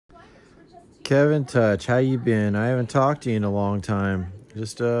Kevin Touch, how you been? I haven't talked to you in a long time.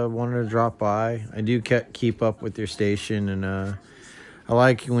 Just wanted to drop by. I do keep up with your station, and I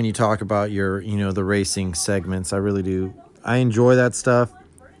like when you talk about the racing segments. I really do. I enjoy that stuff.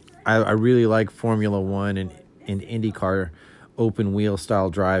 I really like Formula One and IndyCar open wheel style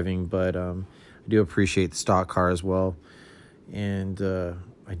driving, but I do appreciate the stock car as well. And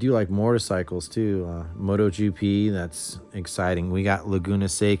I do like motorcycles too. MotoGP, that's exciting. We got Laguna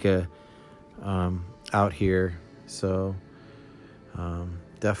Seca out here. So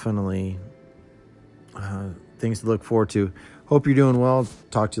definitely things to look forward to. Hope you're doing well.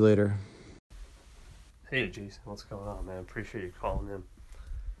 Talk to you later. Hey, Jason, what's going on, man? Appreciate you calling in.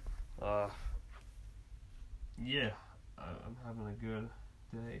 Yeah, I'm having a good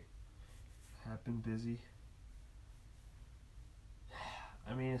day. Have been busy.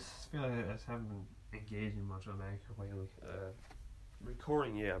 I mean, I feel like I just haven't been engaging much on Anchor lately.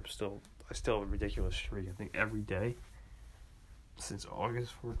 Recording, yeah, I still have a ridiculous streak. I think every day since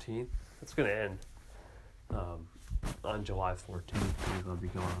August 14th. It's gonna end on July 14th. I'm gonna be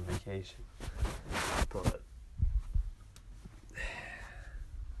going on vacation, but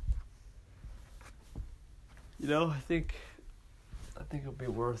I think it'll be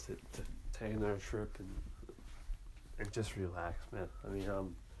worth it to take another trip and just relax, man. I mean,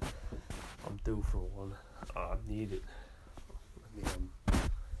 I'm due for one. I need it. I mean,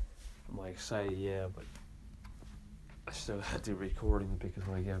 I'm like excited, yeah, but I still have to do recording because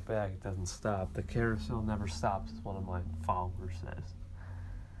when I get back, it doesn't stop. The carousel never stops, as one of my followers says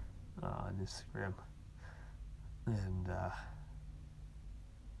on Instagram. And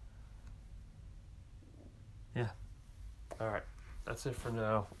yeah, all right, that's it for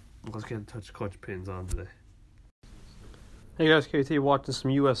now. Let's get in touch clutch pins on today. Hey guys, KT watching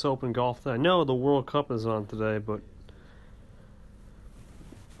some U.S. Open golf. I know the World Cup is on today, but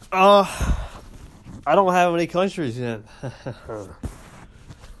I don't have any countries in.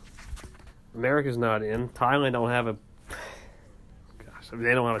 America's not in. Thailand don't have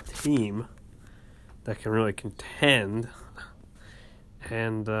they don't have a team that can really contend.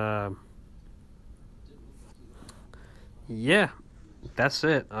 And yeah, that's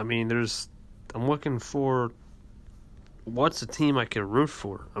it. I mean, I'm looking for what's a team I can root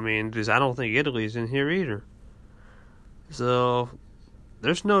for. I mean, because I don't think Italy's in here either. So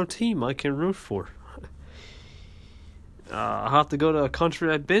there's no team I can root for. I'll have to go to a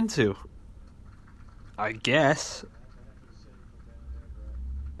country I've been to, I guess.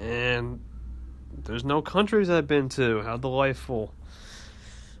 And there's no countries I've been to. How delightful.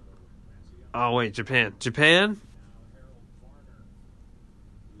 Oh, wait, Japan. Japan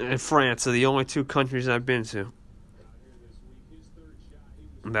and France are the only two countries I've been to.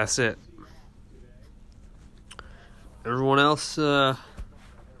 And that's it. Everyone else,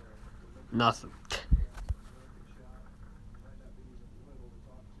 nothing.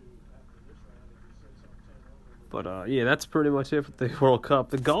 But, yeah, that's pretty much it for the World Cup.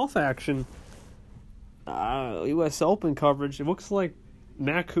 The golf action, U.S. Open coverage, it looks like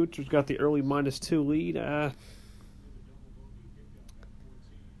Matt Kuchar's got the early -2 lead. Yeah,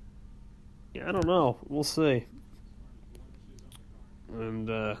 I don't know. We'll see. And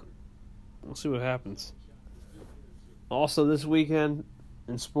we'll see what happens. Also, this weekend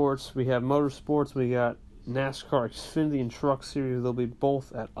in sports, we have motorsports. We got NASCAR Xfinity and Truck Series. They'll be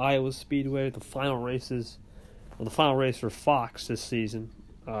both at Iowa Speedway. The final race for Fox this season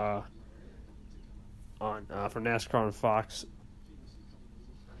for NASCAR and Fox.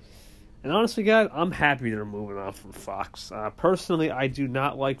 And honestly, guys, I'm happy they're moving on from Fox. Personally, I do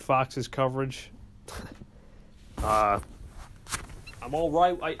not like Fox's coverage. I'm all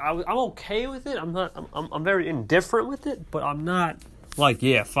right. I'm okay with it. I'm very indifferent with it, but I'm not like,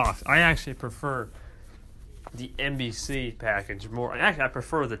 yeah, Fox. I actually prefer the NBC package more. Actually, I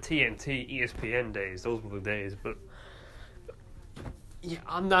prefer the TNT, ESPN days. Those were the days. But yeah,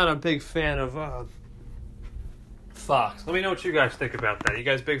 I'm not a big fan of Fox. Let me know what you guys think about that. You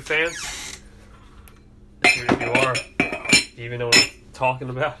guys big fans? If you are, do you even know what I'm talking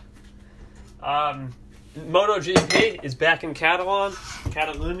about? MotoGP is back in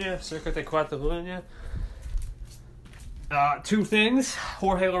Catalunya, Circuit de Catalunya. Two things.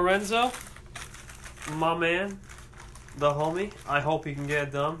 Jorge Lorenzo, my man, the homie. I hope he can get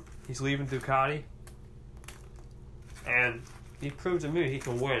it done. He's leaving Ducati. And he proved to me he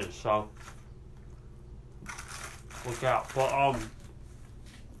can win, so look out. But,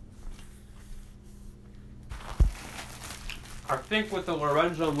 I think with the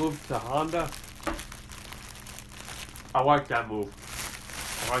Lorenzo move to Honda, I like that move.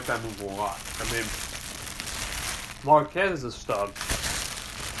 I like that move a lot. I mean, Marquez is a stud.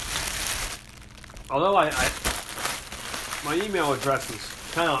 although my email address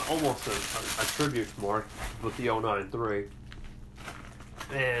is kind of almost a tribute to Mark with the 093.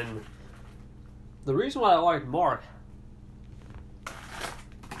 And the reason why I liked Mark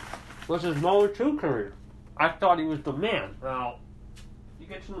was his Moto 2 career. I thought he was the man. Now, you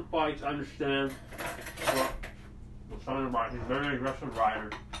get to the fights, I understand. He's a very aggressive rider.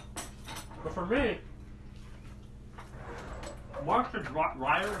 But for me, Mark's a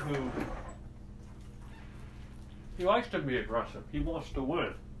rider who he likes to be aggressive. He wants to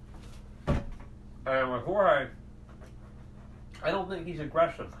win. And with Jorge, I don't think he's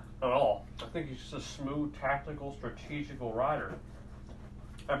aggressive at all. I think he's just a smooth, tactical, strategical rider.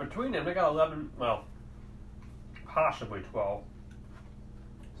 And between them, they got 11, well, possibly 12.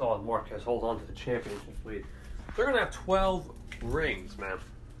 That's all Marquez holds on to the championship lead. They're going to have 12 rings, man.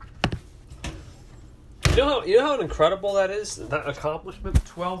 You know how incredible that is? That accomplishment?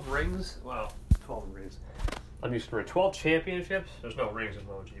 12 rings? Wow, 12 rings. I'm used to 12 championships. There's no rings in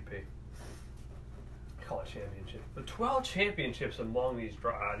MotoGP. Call it championship. But 12 championships among these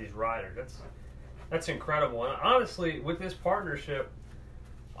riders. That's incredible. And honestly, with this partnership,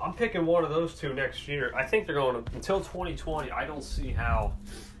 I'm picking one of those two next year. I think they're going to, until 2020, I don't see how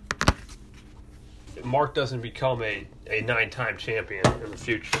Mark doesn't become a 9-time champion in the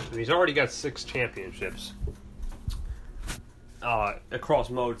future. He's already got 6 championships across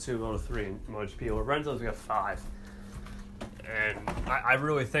Moto 2, Moto 3, and MotoGP. Lorenzo's got 5. And I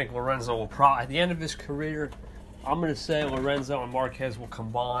really think Lorenzo will probably, at the end of his career, I'm going to say Lorenzo and Marquez will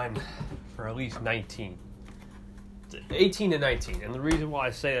combine for at least 19. 18 to 19. And the reason why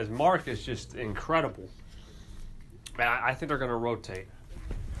I say that is Mark is just incredible. And I think they're going to rotate.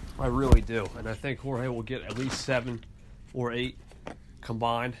 I really do. And I think Jorge will get at least 7 or 8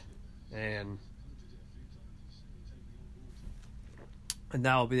 combined. And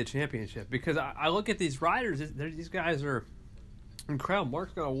that will be the championship. Because I look at these riders, these guys are incredible.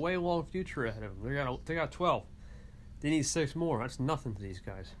 Mark's got a way long future ahead of them. They got 12. They need 6 more. That's nothing to these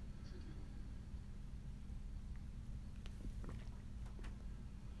guys.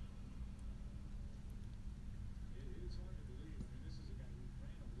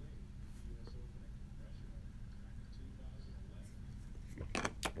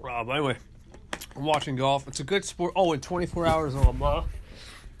 But anyway, I'm watching golf. It's a good sport. Oh, and 24 hours on Le Mans.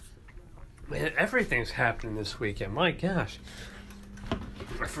 Man, everything's happening this weekend. My gosh.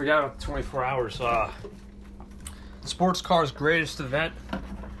 I forgot about 24 hours. Sports car's greatest event.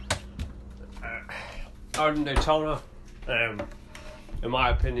 Out in Daytona. In my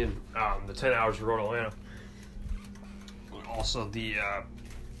opinion, the 10 hours of Road Atlanta. Also the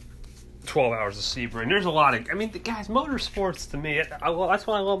 12 hours of Sebring. There's a lot of, the guys, motorsports to me, that's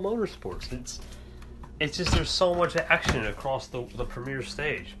why I love motorsports. It's just there's so much action across the premier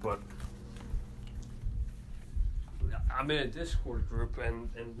stage. But I'm in a Discord group, and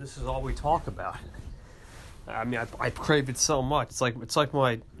this is all we talk about. I crave it so much. It's like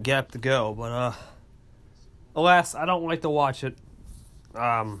my gap to go. But alas, I don't like to watch it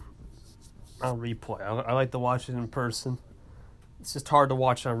on replay. I like to watch it in person. It's just hard to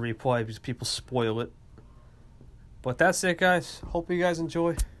watch on replay because people spoil it. But that's it, guys. Hope you guys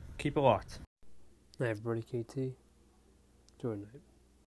enjoy. Keep it locked. Hey, everybody. KT. Enjoy the night.